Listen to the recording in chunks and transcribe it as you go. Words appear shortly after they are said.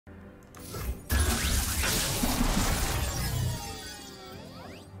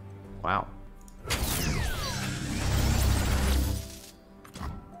Wow.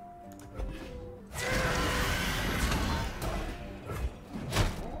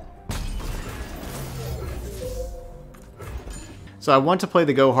 So I want to play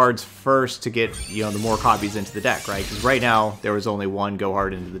the Go Hards first to get, you know, the more copies into the deck, right? Because right now there was only one Go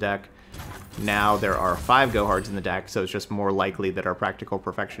Hard into the deck. Now there are 5 Go Hards in the deck, so it's just more likely that our Practical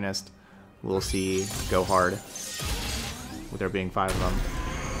Perfectionist will see Go Hard, with there being 5 of them.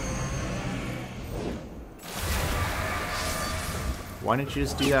 Why didn't you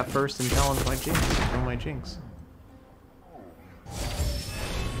just do that first and tell him my Jinx? Oh, my Jinx.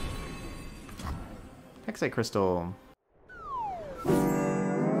 Hexite Crystal.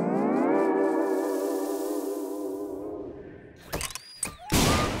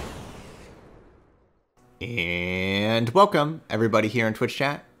 And welcome everybody here in Twitch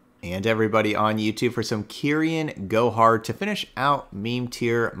chat and everybody on YouTube for some Chirean Go Hard to finish out Meme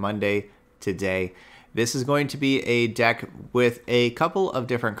Tier Monday today. This is going to be a deck with a couple of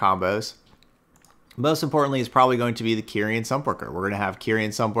different combos. Most importantly is probably going to be the Chirean Sunbreaker. We're going to have Chirean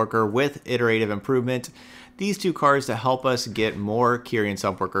Sunbreaker with Iterative Improvement. These 2 cards to help us get more Chirean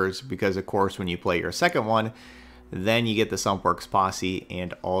Sunbreakers because of course when you play your second one, then you get the Sumpworks Posse,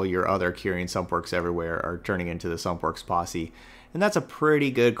 and all your other Chirean Sumpworks everywhere are turning into the Sumpworks Posse. And that's a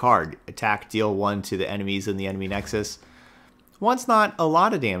pretty good card. Attack, deal 1 to the enemies in the enemy nexus. 1's not a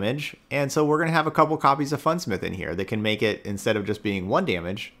lot of damage, and so we're going to have a couple copies of Funsmith in here that can make it, instead of just being 1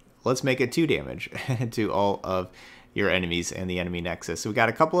 damage, let's make it 2 damage to all of your enemies and the enemy nexus. So we got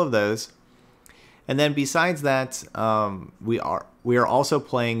a couple of those. And then besides that, we are also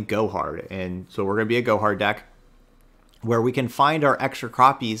playing Go Hard, and so we're going to be a Go Hard deck, where we can find our extra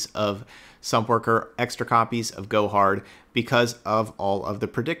copies of Sunbreaker, extra copies of Go Hard, because of all of the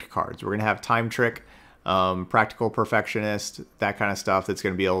predict cards. We're going to have Time Trick, Practical Perfectionist, that kind of stuff that's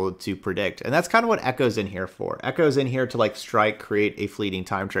going to be able to predict. And that's kind of what Ekko's in here for. Ekko's in here to like strike, create a fleeting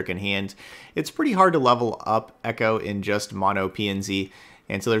Time Trick in hand. It's pretty hard to level up Ekko in just mono PNZ,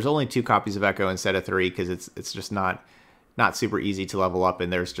 and so there's only 2 copies of Ekko instead of 3 because it's just not super easy to level up,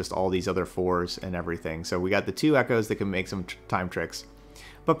 and there's just all these other 4s and everything. So we got the 2 Echoes that can make some time tricks.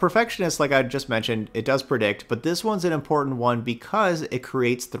 But Perfectionist, like I just mentioned, it does predict, but this one's an important one because it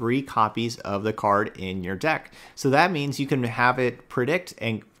creates 3 copies of the card in your deck. So that means you can have it predict,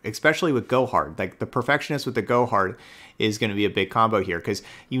 and especially with Go Hard, like the Perfectionist with the Go Hard is going to be a big combo here, because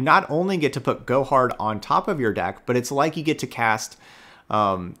you not only get to put Go Hard on top of your deck, but it's like you get to cast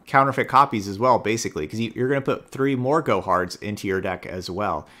counterfeit copies as well, basically, because you're going to put 3 more Go Hards into your deck as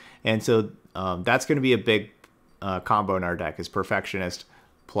well. And so that's going to be a big combo in our deck, is Perfectionist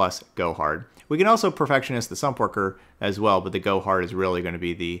plus Go Hard. We can also Perfectionist the Sunbreaker as well, but the Go Hard is really going to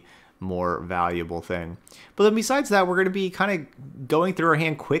be the more valuable thing. But then besides that, we're going to be kind of going through our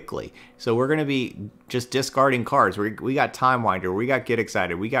hand quickly. So we're going to be just discarding cards. We got Time Winder, we got Get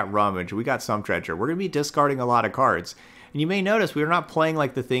Excited, we got Rummage, we got Some Treasure. We're going to be discarding a lot of cards. And you may notice we're not playing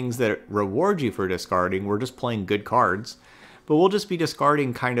like the things that reward you for discarding. We're just playing good cards. But we'll just be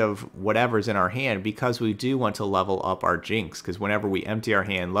discarding kind of whatever's in our hand because we do want to level up our Jinx. Because whenever we empty our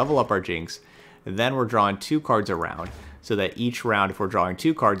hand, level up our Jinx, then we're drawing 2 cards around. So that each round, if we're drawing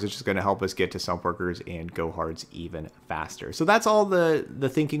 2 cards, it's just going to help us get to Sunbreakers and Go Hards even faster. So that's all the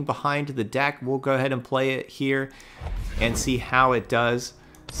thinking behind the deck. We'll go ahead and play it here and see how it does.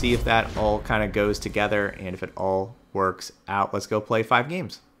 See if that all kind of goes together and if it all works out. Let's go play 5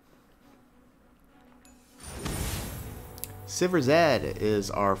 games. Sivir Zed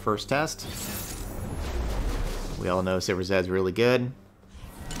is our first test. We all know Sivir Zed's really good.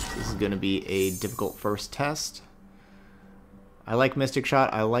 This is going to be a difficult first test. I like Mystic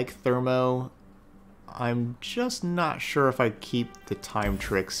Shot. I like Thermo. I'm just not sure if I keep the Time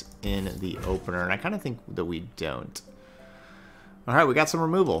Tricks in the opener, and I kind of think that we don't. Alright, we got some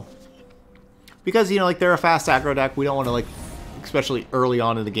removal. Because, you know, like, they're a fast aggro deck, we don't want to, like, especially early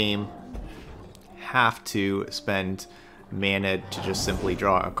on in the game, have to spend mana to just simply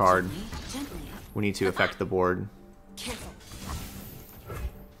draw a card. We need to affect the board.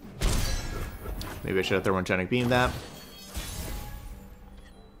 Maybe I should have Thermogenic Beam that.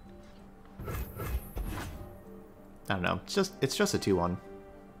 I don't know. It's just a 2-1.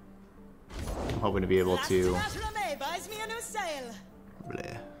 I'm hoping to be able to.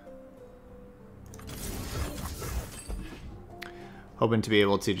 Bleh. Hoping to be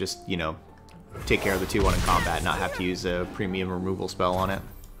able to just, you know, take care of the 2-1 in combat, not have to use a premium removal spell on it.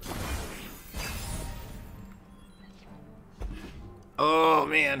 Oh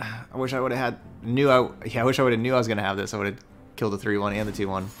man, I wish I would have had I wish I would have knew I was gonna have this. I would have killed the 3-1 and the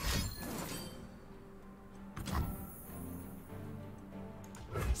 2-1.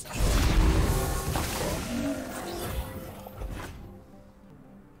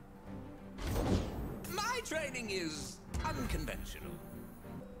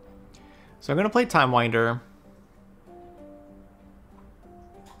 So I'm going to play Time Winder.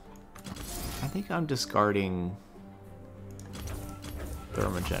 I think I'm discarding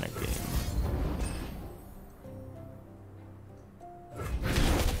Thermogenic Beam.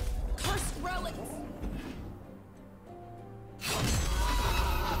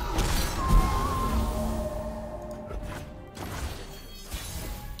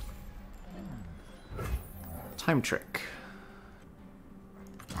 Time Trick.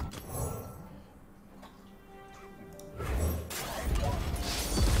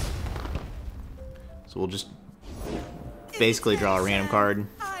 So we'll just basically draw a random card.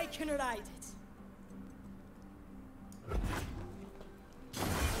 I can write it.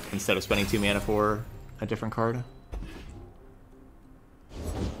 Instead of spending 2 mana for a different card.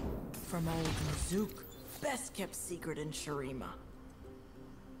 From old Zook, best kept secret in Shurima.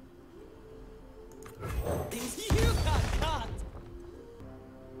 You got caught.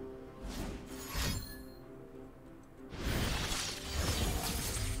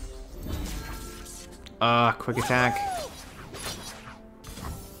 Quick attack.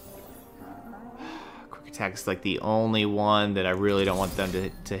 Quick attack is like the only one that I really don't want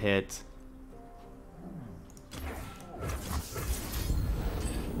them to hit.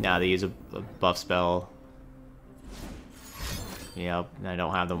 Now they use a buff spell. Yep, I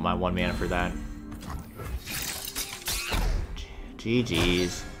don't have my 1 mana for that.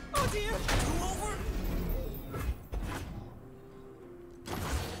 GG's. Oh dear.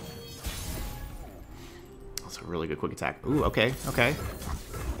 That's a really good quick attack. Ooh, okay, okay.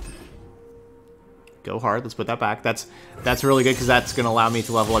 Go hard. Let's put that back. That's really good because that's gonna allow me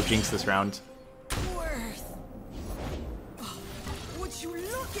to level up Jinx this round. Worth. Oh, would you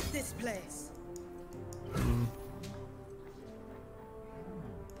look at this place?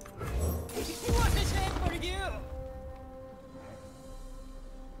 What is it for you?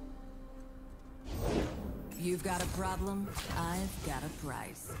 You've got a problem, I've got a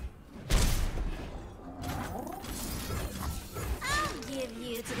price. I'll give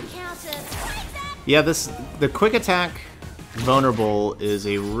you to the counter. Yeah, the quick attack vulnerable is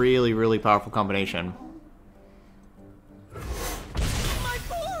a really, really powerful combination.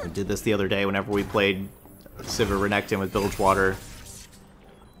 I did this the other day whenever we played Sivir Renekton with Bilgewater.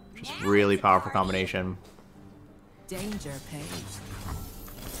 Just really powerful combination. Danger pays.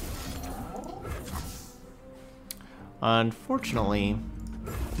 Unfortunately,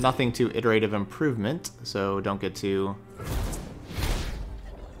 nothing to iterative improvement, so don't get to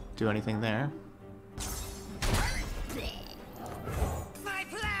do anything there. My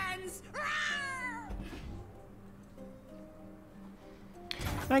plans.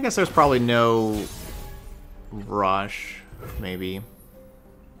 I guess there's probably no rush, maybe.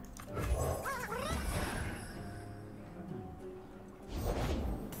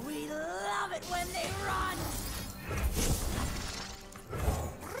 We love it when they run.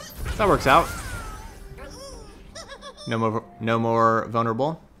 That works out. No more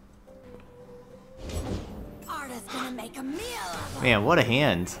vulnerable. Arda's gonna make a meal of them. Man, what a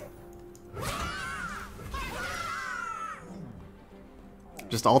hand.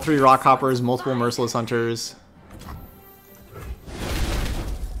 Just all 3 rock hoppers, multiple merciless hunters.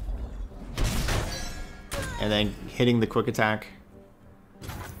 And then hitting the quick attack.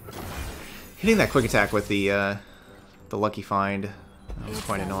 Hitting that quick attack with the lucky find. That was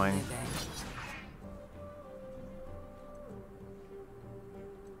quite annoying.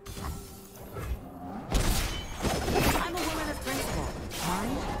 I'm a woman of principle.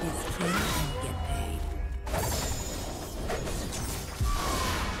 Mine is king and get paid.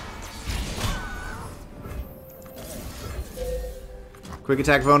 Quick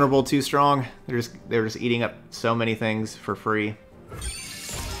attack vulnerable, too strong. They're just eating up so many things for free.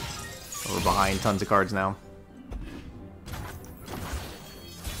 We're behind tons of cards now.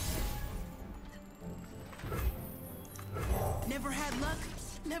 Never had luck,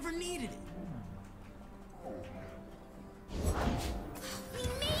 never needed it. We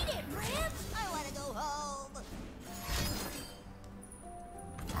made it, Rip! I want to go home.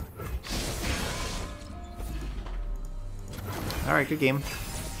 Alright, good game.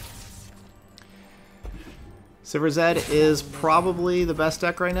 Sivir Zed is probably the best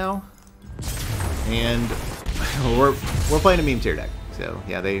deck right now. And we're playing a meme tier deck. So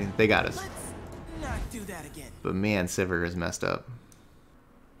yeah, they got us. Let's not do that again. But man, Sivir is messed up.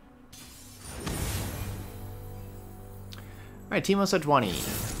 Alright, Teemo Sejuani.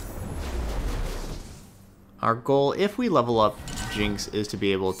 Our goal, if we level up Jinx, is to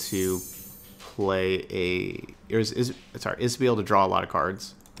be able to play is to be able to draw a lot of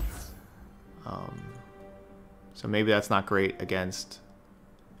cards. So maybe that's not great against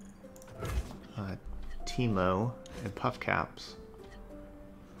Teemo and Puff Caps.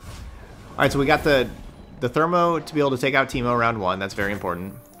 Alright, so we got the Thermo to be able to take out Teemo round 1. That's very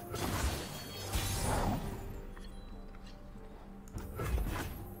important.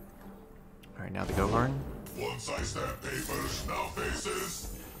 Alright, now the Go Hard. Once I stamp papers, now faces.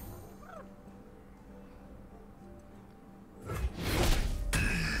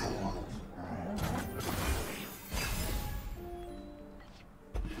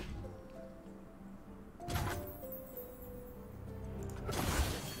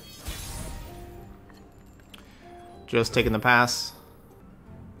 Just taking the pass.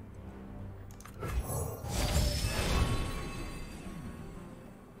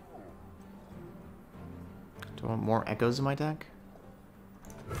 Do I want more Echoes in my deck?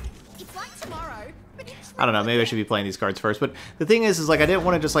 It's like tomorrow, but it's I don't know, maybe I should be playing these cards first, but the thing is like I didn't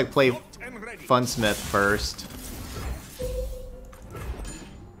want to just like play Funsmith first.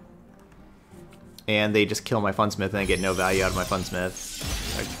 And they just kill my Funsmith and I get no value out of my Funsmith.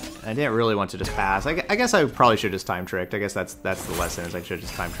 I didn't really want to just pass. I guess I probably should just time tricked. I guess that's the lesson, is I should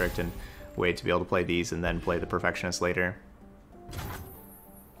just time tricked and wait to be able to play these and then play the Perfectionist later.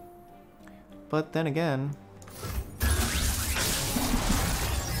 But then again...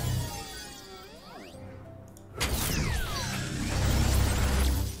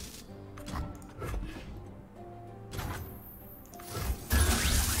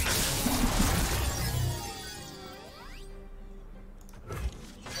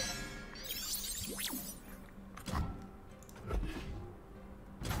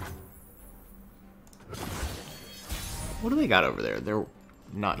 What do they got over there? They're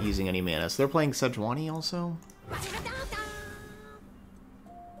not using any mana, so they're playing Sejuani also?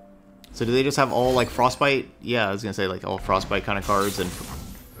 So do they just have all, like, Frostbite? Yeah, I was gonna say, like, all Frostbite kind of cards and,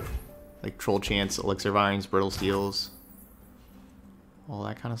 like, Troll Chance, Elixir Vines, Brittle Steels. All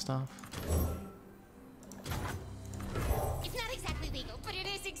that kind of stuff. It's not exactly legal, but it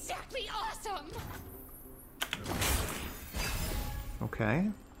is exactly awesome. Okay.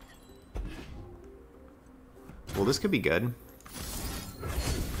 Well, this could be good.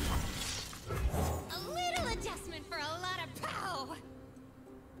 A little adjustment for a lot of pow.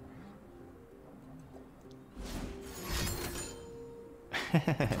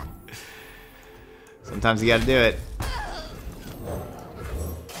 Sometimes you gotta do it.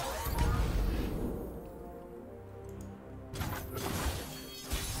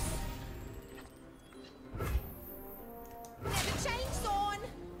 Never change, Zaun.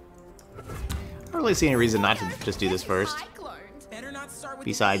 I don't really see any reason not to just do this first.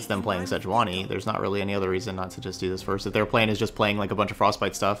 Besides them playing Sejuani, there's not really any other reason not to just do this first. If their plan is just playing like a bunch of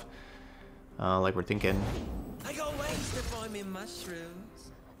Frostbite stuff, like we're thinking. I go waste to find me mushrooms.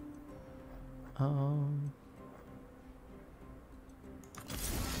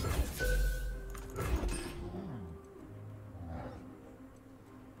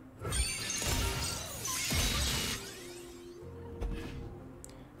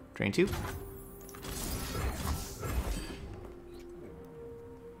 Drain 2.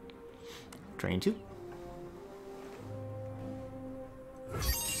 Drain 2.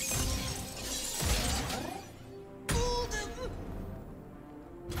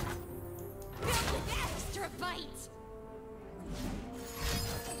 Extra bite.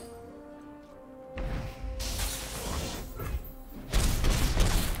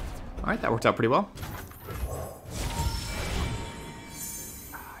 Alright, that worked out pretty well.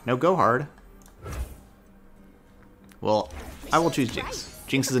 No Go Hard. Well, I will choose Jinx.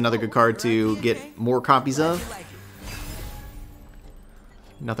 Jinx is another good card to get more copies of.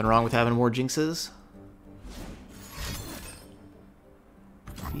 Nothing wrong with having more Jinxes.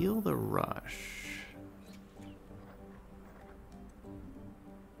 Feel the rush.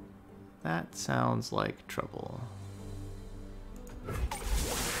 That sounds like trouble.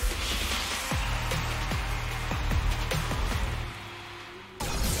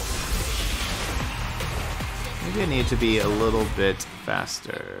 Maybe I need to be a little bit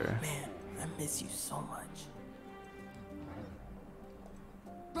faster. Man, I miss you so much.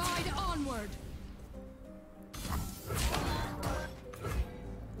 Ride onward.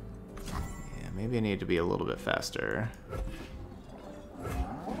 Yeah, maybe I need to be a little bit faster.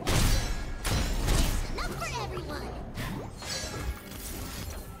 Enough for everyone.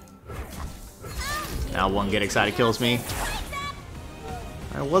 Now one Get Excited kills me.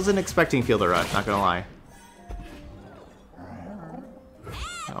 I wasn't expecting Feel the Rush, not gonna lie.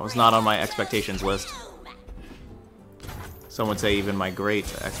 That was not on my expectations list. Some would say even my great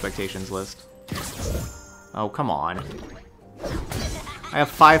expectations list. Oh, come on. I have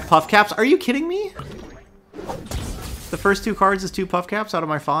 5 Puff Caps? Are you kidding me? The first 2 cards is 2 puff caps out of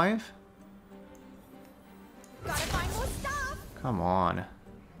my 5? Gotta find more stuff. Come on.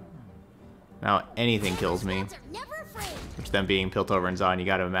 Now anything kills me. Monsters are never afraid. Which them being Piltover and Zaun, you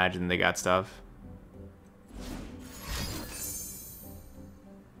gotta imagine they got stuff.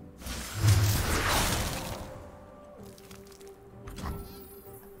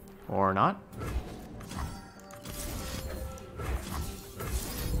 Or not.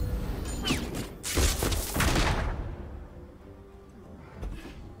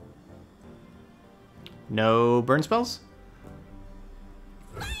 No burn spells?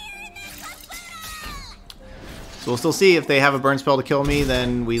 So we'll still see. If they have a burn spell to kill me,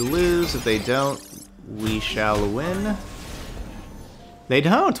 then we lose. If they don't, we shall win. They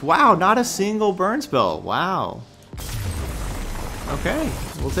don't! Wow, not a single burn spell. Wow. Okay,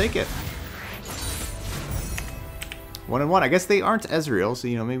 we'll take it. 1-1. I guess they aren't Ezreal, so,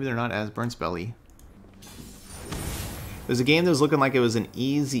 you know, maybe they're not as burn spelly. There's a game that was looking like it was an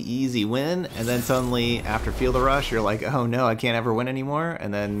easy win, and then suddenly, after Field of Rush, you're like, oh no, I can't ever win anymore,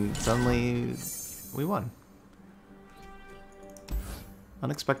 and then suddenly, we won.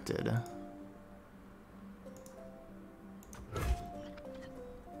 Unexpected.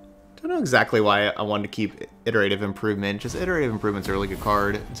 Don't know exactly why I wanted to keep Iterative Improvement. Just Iterative Improvement's a really good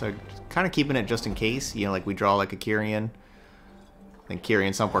card, so kind of keeping it just in case. You know, like we draw like a Chirean. I think Chirean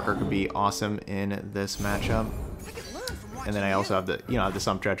Sumpworker could be awesome in this matchup. And then I also have the, you know, the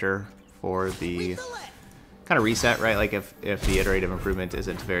Sump Dredger for the kind of reset, right? Like if the Iterative Improvement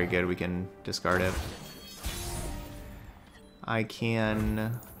isn't very good, we can discard it. I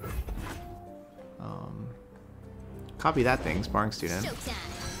can copy that thing, Sparring Student. Showtime.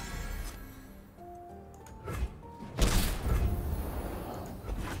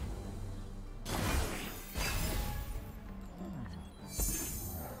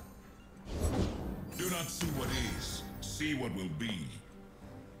 Do not see what is, see what will be.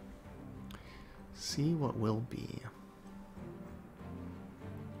 See what will be.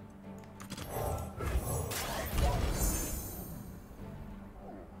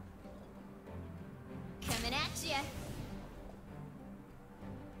 Coming at ya.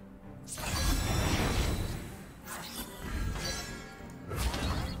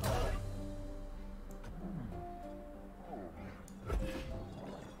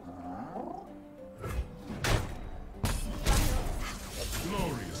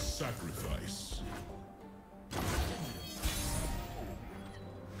 Glorious sacrifice.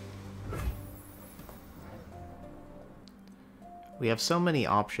 We have so many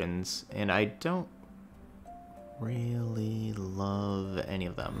options, and I don't really love any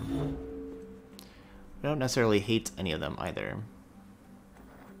of them. I don't necessarily hate any of them either.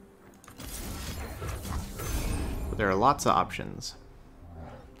 But there are lots of options.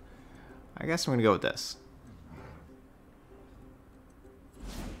 I guess I'm gonna go with this.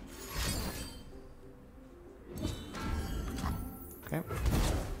 Okay.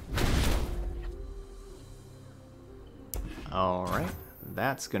 Alright,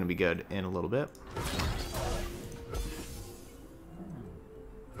 that's gonna be good in a little bit.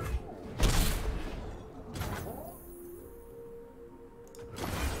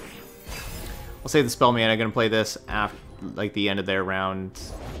 I'll save the spell mana. I'm gonna play this after, like, the end of their round.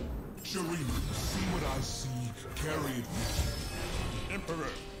 Shurima, see what I see, carry it with you. Emperor,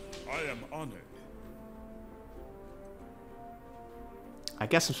 I am honored. I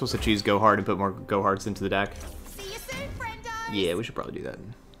guess I'm supposed to choose Go Hard and put more Go Hards into the deck. See you soon, friendo. Yeah, we should probably do that.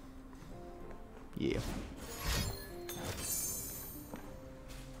 Yeah.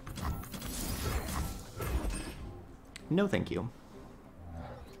 No, thank you.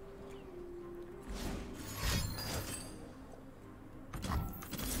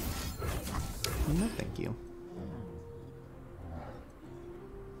 No, thank you.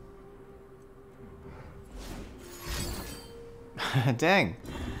 Dang.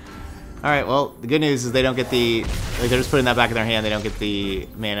 Alright, well, the good news is they don't get the... Like, they're just putting that back in their hand. They don't get the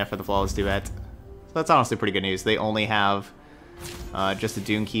mana for the Flawless Duet. So that's honestly pretty good news. They only have just a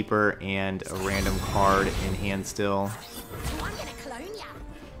Dune Keeper and a random card in hand still. Oh, I'm gonna clone ya.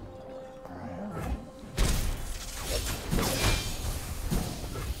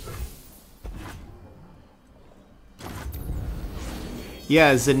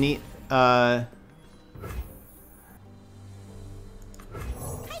 Yeah, Zenith... Hey, Bo.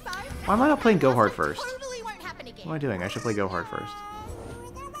 Why am I not playing Go Hard first? Totally won't happen again. What am I doing? I should play Go Hard first.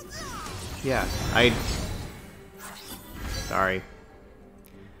 Yeah, I... Sorry.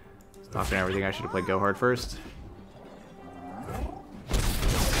 Stopping everything. I should have played Go Hard first.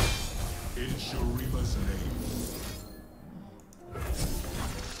 In Shurima's name.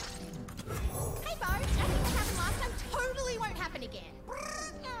 Hey, Bo. That thing that happened last time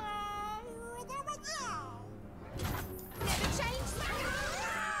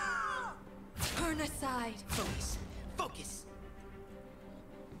right. Focus. Focus.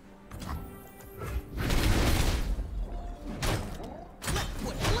 Left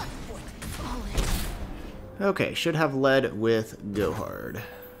foot. Left foot. Fall in. Okay, should have led with Go Hard.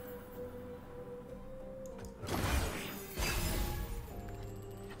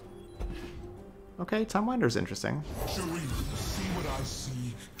 Okay, Time Winder's interesting. Shurima, see what I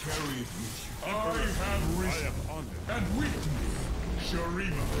see. Carry it with you. I have risen and weakened.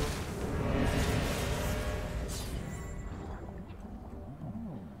 Shurima.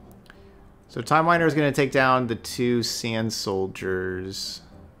 So Time Miner is going to take down the 2 Sand Soldiers.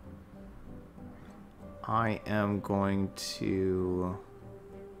 I am going to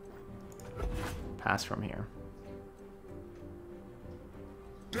pass from here.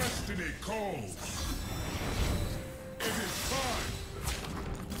 Destiny calls. It is time.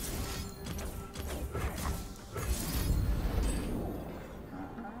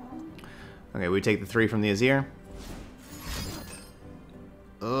 Okay, we take the 3 from the Azir.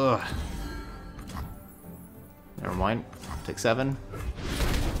 Ugh. Never mind. Take 7.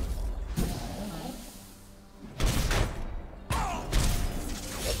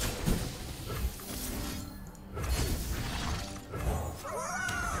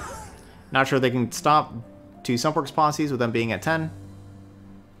 Not sure they can stop 2 Sunworks posses with them being at 10.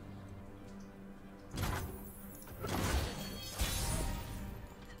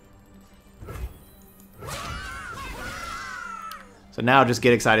 So now just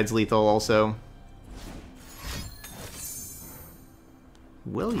Get Excited's lethal also.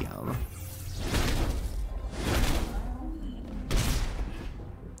 William.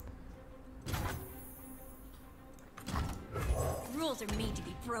 Rules are made to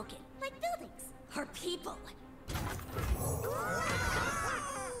be broken, like buildings or people.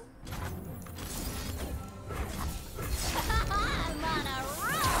 I'm on a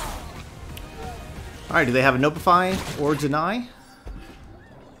roll. Alright, do they have a Notify or Deny?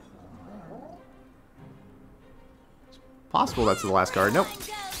 It's possible that's the last card. Nope.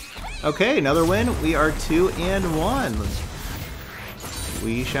 Okay, another win. We are 2-1.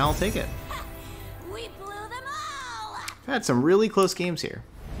 We shall take it. We blew them all. Had some really close games here.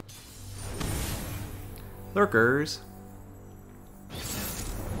 Lurkers.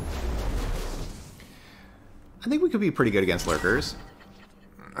 I think we could be pretty good against Lurkers.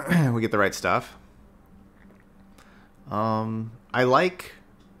 We get the right stuff. I like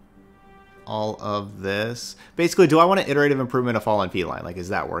all of this. Basically, do I want an iterative improvement of Fallen Feline? Like, is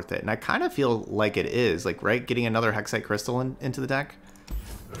that worth it? And I kind of feel like it is. Like, right? Getting another Hexite Crystal into the deck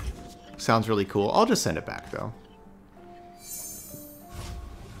sounds really cool. I'll just send it back, though.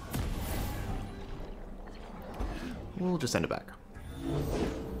 We'll just send it back.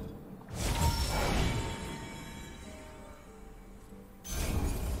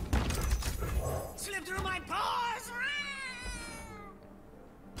 Slip through my pores.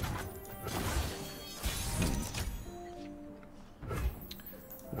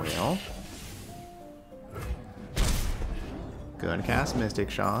 Well, gonna cast Mystic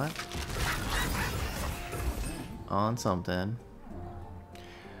Shot on something.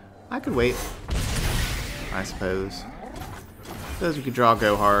 I could wait, I suppose. Suppose we could draw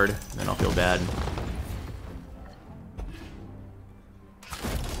Go Hard, then I'll feel bad.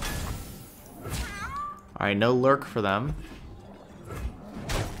 Alright, no Lurk for them.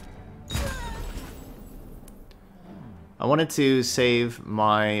 I wanted to save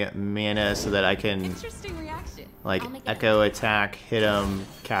my mana so that I can, Interesting reaction. like, Ekko attack, hit him,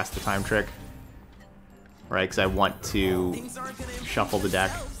 cast the Time Trick. Right, because I want to Things aren't gonna improve shuffle the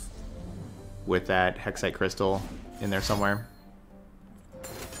deck themselves. with that Hexite Crystal in there somewhere.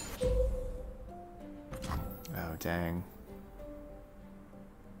 Oh, dang.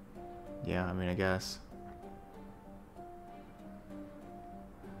 Yeah, I mean, I guess.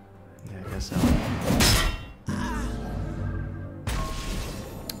 Yeah, I guess so.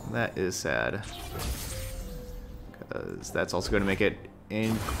 That is sad. Because that's also going to make it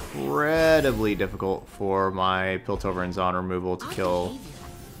incredibly difficult for my Piltover and Zaun removal to kill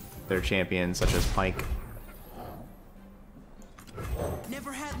their champions, such as Pike.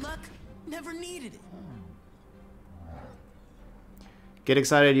 Never had luck, never needed it. Get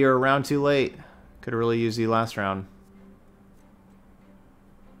excited, you're a round too late. Could have really used you last round.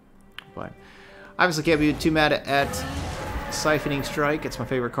 But obviously can't be too mad at Siphoning Strike. It's my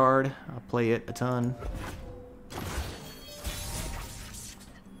favorite card. I'll play it a ton.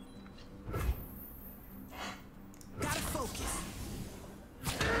 Gotta focus.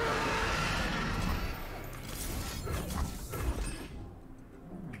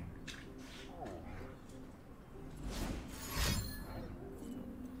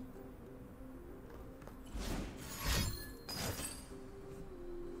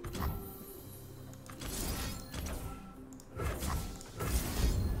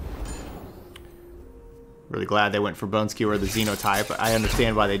 Really glad they went for Bone Skewer, the Xenotype. I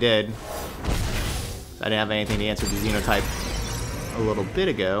understand why they did. I didn't have anything to answer the Xenotype a little bit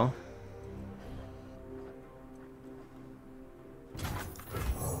ago.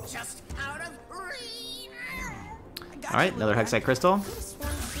 Just out of reach. Alright, another Hexite Crystal.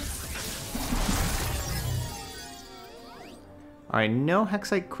 Alright, no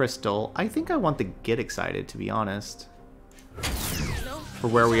Hexite Crystal. I think I want the Get Excited, to be honest. For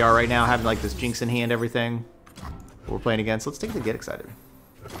where we are right now, having like this Jinx in hand, everything we're playing against. Let's take the Get Excited.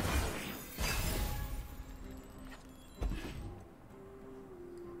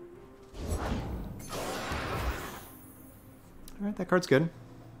 Alright, that card's good.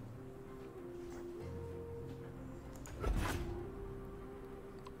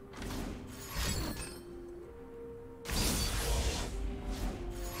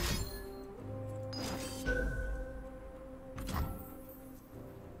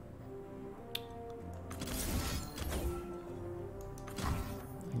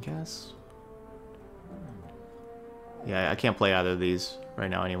 Guess. Yeah, I can't play either of these right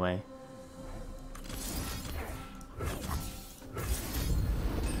now anyway.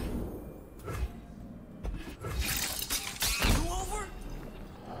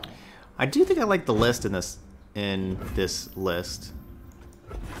 I do think I like the list in this list.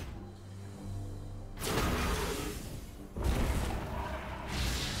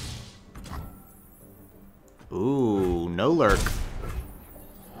 Ooh, no lurk.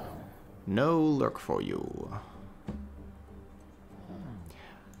 No lurk for you.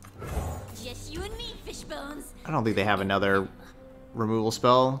 Just you and me, Fishbones. I don't think they have another removal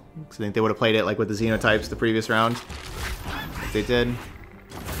spell. Because I think they would have played it like with the Xenotypes the previous round. If they did.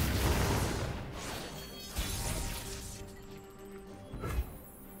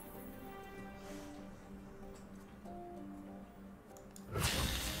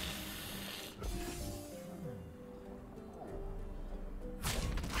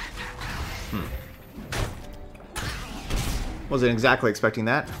 Wasn't exactly expecting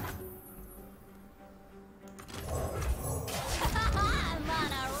that.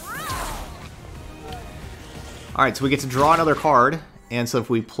 Alright, so we get to draw another card, and so if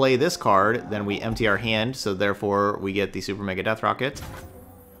we play this card, then we empty our hand, so therefore we get the Super Mega Death Rocket.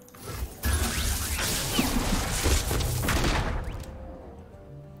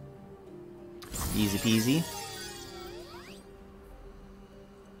 Easy peasy.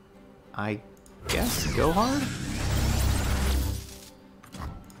 I guess go hard?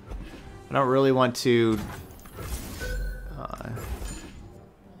 I don't really want to... Huh.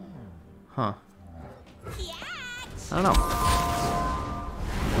 I don't know.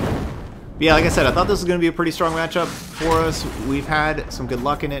 But yeah, like I said, I thought this was going to be a pretty strong matchup for us. We've had some good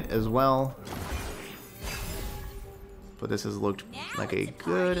luck in it as well. But this has looked like a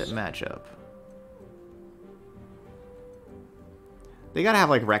good matchup. They gotta have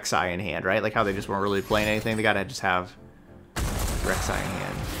like Rek'Sai in hand, right? Like how they just weren't really playing anything. They gotta just have Rek'Sai in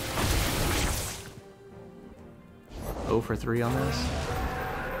hand. 0 for 3 on this.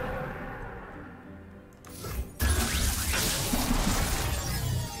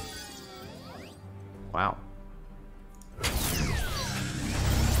 Wow.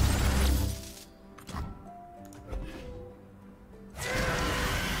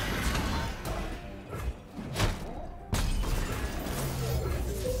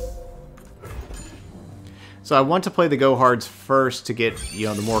 So I want to play the Go Hards first to get, you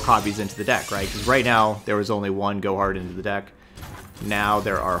know, the more copies into the deck, right? Because right now there was only 1 Go Hard into the deck. Now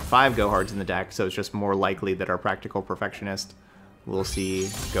there are 5 Go Hards in the deck, so it's just more likely that our Practical Perfectionist will see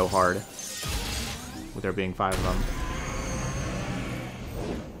Go Hard, with there being 5 of them.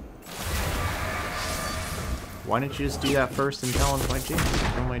 Why didn't you just do that first and tell him my Jinx?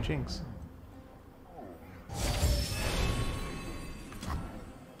 Tell my Jinx.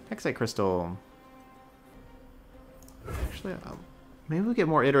 Hexite Crystal. Actually, maybe we get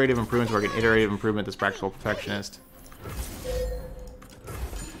more iterative improvements where we can iterative improvement this Practical Perfectionist.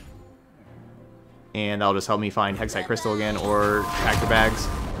 And that'll just help me find Hexite Crystal again, or pack your bags.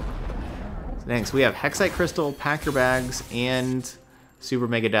 Thanks. We have Hexite Crystal, pack your bags, and Super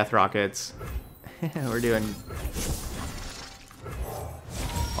Mega Death Rockets. We're doing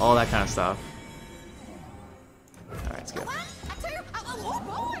all that kind of stuff. Alright, let's go.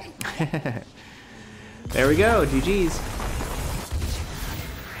 There we go, GG's.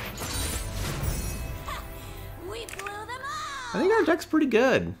 We blew them I think our deck's pretty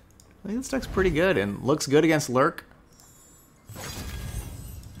good. I think this deck's pretty good and looks good against Lurk.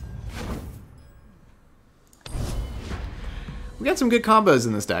 We got some good combos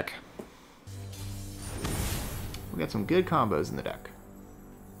in this deck. We got some good combos in the deck.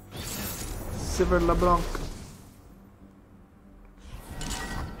 Sivir LeBlanc.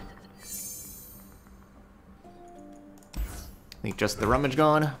 I think just the rummage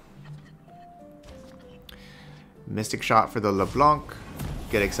gone. Mystic shot for the LeBlanc.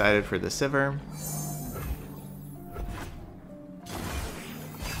 Get excited for the Sivir.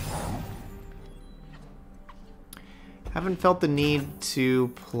 Haven't felt the need to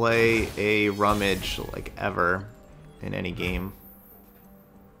play a rummage like ever in any game.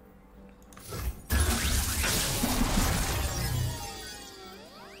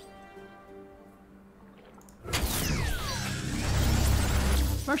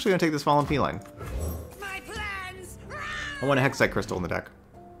 I'm actually gonna take this Fallen Feline. My plans. I want a Hexite Crystal in the deck.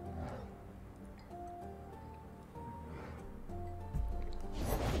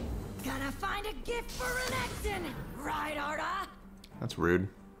 Gonna find a gift for Renekton. Right, Arda? That's rude.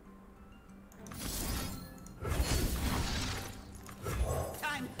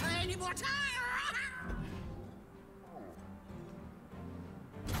 Time. Any more time?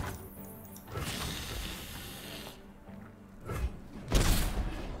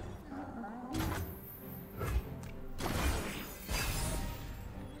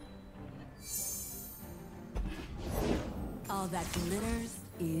 All that glitters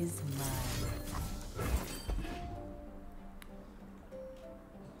is mine.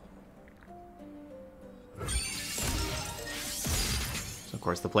 So of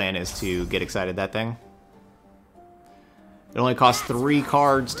course the plan is to get excited that thing. It only costs 3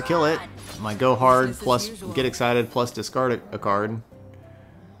 cards to kill it. My go hard plus get excited plus discard a card.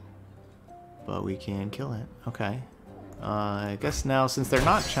 But we can kill it. Okay. I guess now since they're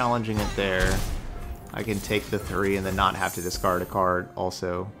not challenging it there, I can take the 3 and then not have to discard a card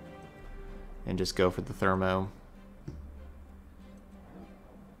also. And just go for the Thermo.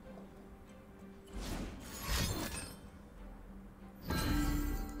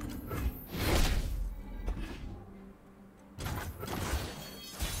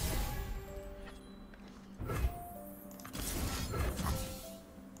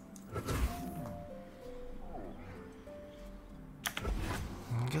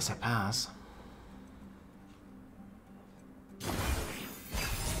 I guess I pass.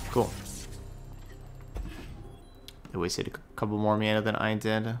 Cool. They wasted a couple more mana than I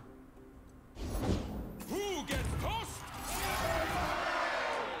did. Who gets tossed?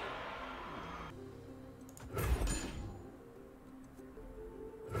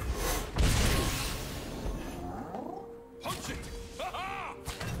 Punch it! Ha-ha!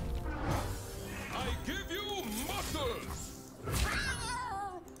 I give you muscles!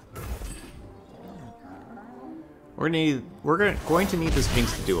 We're going to need this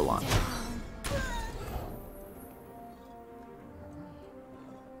Jinx to do a lot.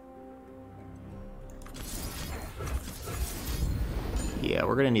 Yeah,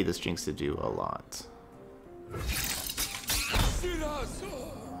 we're gonna need this Jinx to do a lot.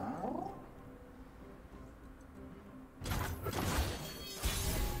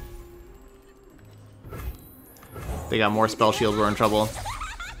 They got more spell shield, we're in trouble.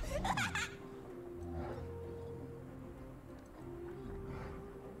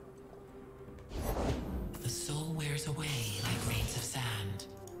 The soul wears away like grains of sand.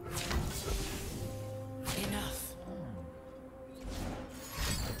 Enough.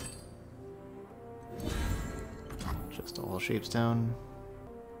 Just all shapes down.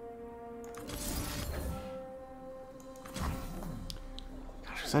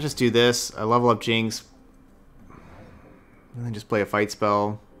 Gosh, should I just do this? I level up Jinx. And then just play a fight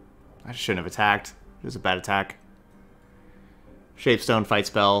spell. I shouldn't have attacked. It was a bad attack. Shapestone, fight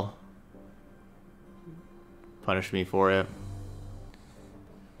spell. Punish me for it.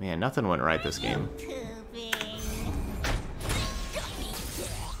 Man, nothing went right this game.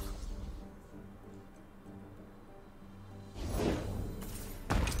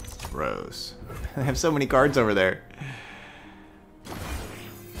 Gross. I have so many cards over there.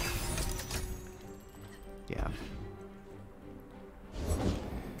 Yeah.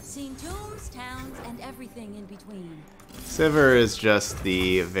 Seen tombs, towns, and everything in between. Sivir is just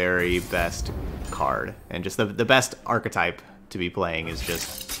the very best card. And just the best archetype to be playing is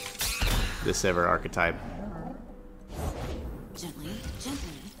just the Sivir archetype. Gently, gently.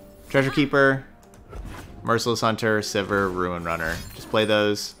 Treasure Keeper, Merciless Hunter, Sivir, Ruin Runner. Just play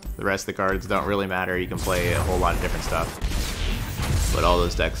those. The rest of the cards don't really matter. You can play a whole lot of different stuff. But all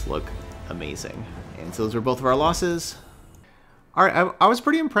those decks look amazing. And so those were both of our losses. Alright, I was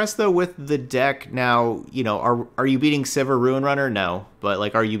pretty impressed though with the deck. Now, you know, are you beating Sivir Ruin Runner? No. But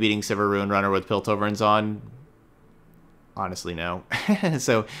like, are you beating Sivir Ruin Runner with Piltover and Zaun? Honestly, no.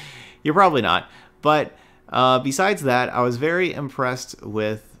 So, you're probably not. But besides that, I was very impressed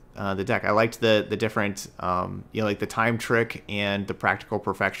with the deck. I liked the different, you know, like the time trick and the practical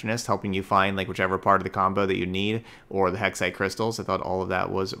perfectionist, helping you find like whichever part of the combo that you need, or the hexite crystals. I thought all of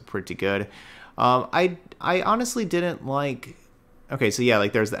that was pretty good. I honestly didn't like. Okay, so yeah,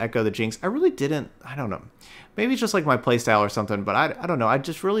 like there's the Ekko, the Jinx. I really didn't. I don't know. Maybe it's just like my playstyle or something, but I don't know. I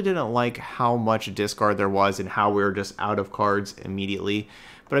just really didn't like how much discard there was and how we were just out of cards immediately.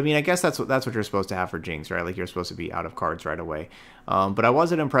 But I mean, I guess that's what you're supposed to have for Jinx, right? Like you're supposed to be out of cards right away. But I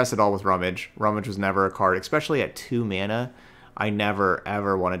wasn't impressed at all with Rummage. Rummage was never a card, especially at 2 mana. I never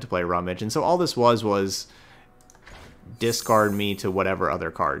ever wanted to play Rummage, and so all this was discard me to whatever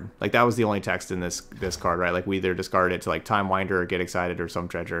other card. Like that was the only text in this card, right? Like we either discard it to like Time Winder or Get Excited or some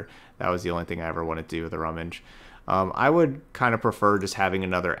treasure. That was the only thing I ever wanted to do with a Rummage. I would kind of prefer just having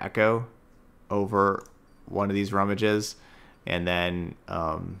another Ekko over one of these Rummages, and then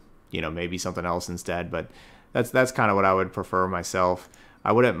you know, maybe something else instead. But that's kind of what I would prefer myself.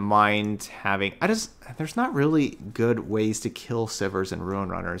 I wouldn't mind having. There's not really good ways to kill Sivers and Ruin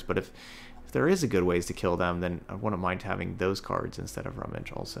Runners, but if there is a good ways to kill them, then I wouldn't mind having those cards instead of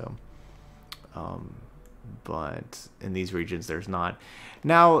Rummage also. But in these regions, there's not.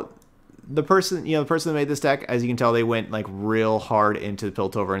 Now, the person that made this deck, as you can tell, they went like real hard into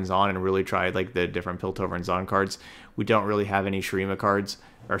Piltover and Zaun and really tried like the different Piltover and Zaun cards. We don't really have any Shurima cards,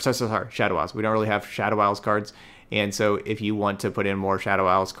 or sorry, Shadow Isles. We don't really have Shadow Isles cards. And so if you want to put in more Shadow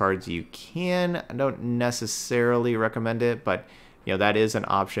Isles cards, you can. I don't necessarily recommend it, but you know, that is an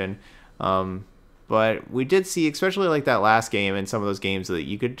option. But we did see, especially like that last game and some of those games, that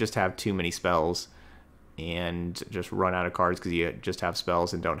you could just have too many spells and just run out of cards because you just have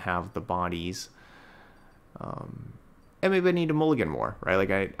spells and don't have the bodies. And maybe I need to mulligan more, right? Like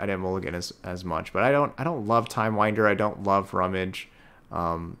I didn't mulligan as much, but I don't love Time Winder. I don't love Rummage.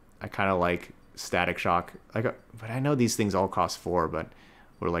 I kind of like Static Shock. But I know these things all cost 4, but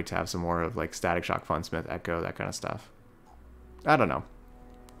would like to have some more of like Static Shock, Funsmith, Ekko, that kind of stuff. I don't know.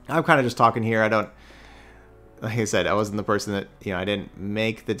 I'm kind of just talking here. Like I said, I wasn't the person that, you know, I didn't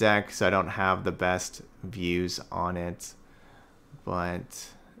make the deck, so I don't have the best views on it. But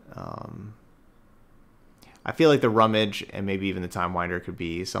I feel like the Rummage and maybe even the Time Winder could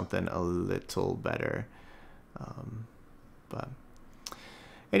be something a little better. But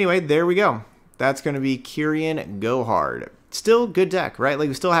anyway, there we go. That's going to be Chirean Go Hard. Still good deck, right? Like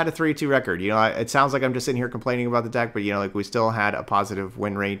we still had a 3-2 record. You know, it sounds like I'm just sitting here complaining about the deck, but you know, like we still had a positive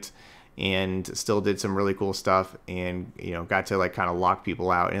win rate and still did some really cool stuff, and you know, got to like kind of lock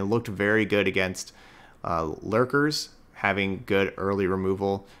people out, and it looked very good against Lurkers, having good early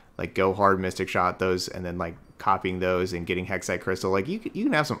removal, like Go Hard, Mystic Shot those, and then like copying those and getting Hexite Crystal. Like you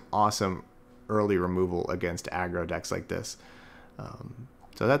can have some awesome early removal against aggro decks like this.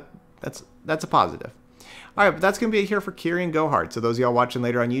 So that's a positive. All right, but that's going to be it here for Chirean Go Hard. So those of y'all watching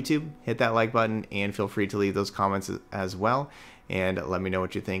later on YouTube, hit that like button and feel free to leave those comments as well. And let me know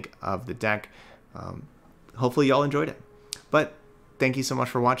what you think of the deck. Hopefully y'all enjoyed it. But thank you so much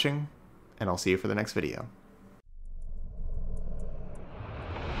for watching, and I'll see you for the next video.